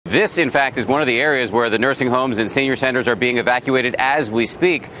This, in fact, is one of the areas where the nursing homes and senior centers are being evacuated as we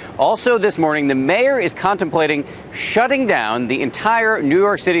speak. Also this morning, the mayor is contemplating shutting down the entire New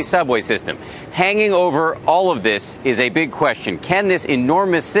York City subway system. Hanging over all of this is a big question. Can this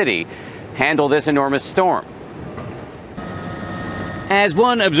enormous city handle this enormous storm? As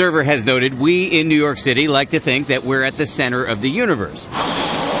one observer has noted, we in New York City like to think that we're at the center of the universe.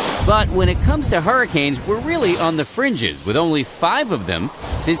 But when it comes to hurricanes, we're really on the fringes, with only 5 of them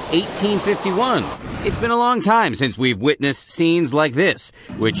since 1851. It's been a long time since we've witnessed scenes like this,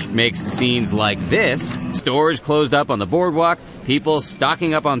 which makes scenes like this, stores closed up on the boardwalk, people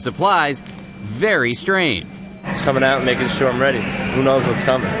stocking up on supplies, very strange. It's coming out and making sure I'm ready. Who knows what's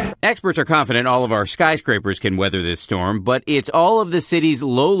coming? Experts are confident all of our skyscrapers can weather this storm, but it's all of the city's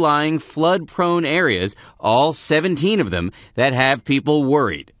low-lying, flood-prone areas, all 17 of them, that have people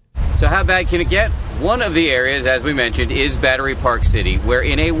worried. So how bad can it get? One of the areas, as we mentioned, is Battery Park City, where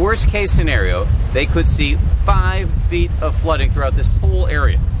in a worst-case scenario, they could see 5 feet of flooding throughout this whole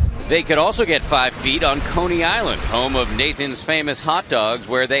area. They could also get 5 feet on Coney Island, home of Nathan's famous hot dogs,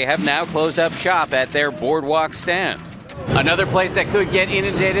 where they have now closed up shop at their boardwalk stand. Another place that could get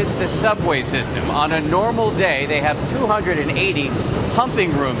inundated, the subway system. On a normal day, they have 280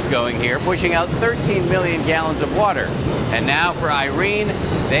 pumping rooms going here, pushing out 13 million gallons of water. And now for Irene,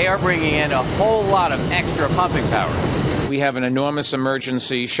 they are bringing in a whole lot of extra pumping power. We have an enormous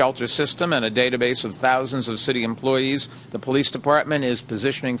emergency shelter system and a database of thousands of city employees. The police department is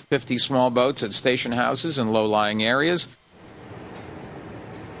positioning 50 small boats at station houses in low-lying areas.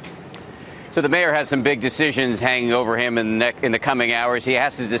 So the mayor has some big decisions hanging over him in the coming hours. He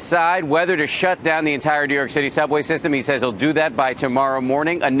has to decide whether to shut down the entire New York City subway system. He says he'll do that by tomorrow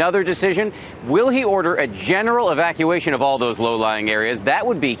morning. Another decision, will he order a general evacuation of all those low-lying areas? That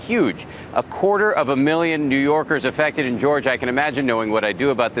would be huge. 250,000 New Yorkers affected. In George, I can imagine, knowing what I do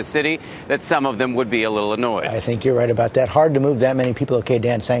about the city, that some of them would be a little annoyed. I think you're right about that. Hard to move that many people. Okay,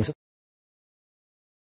 Dan, thanks.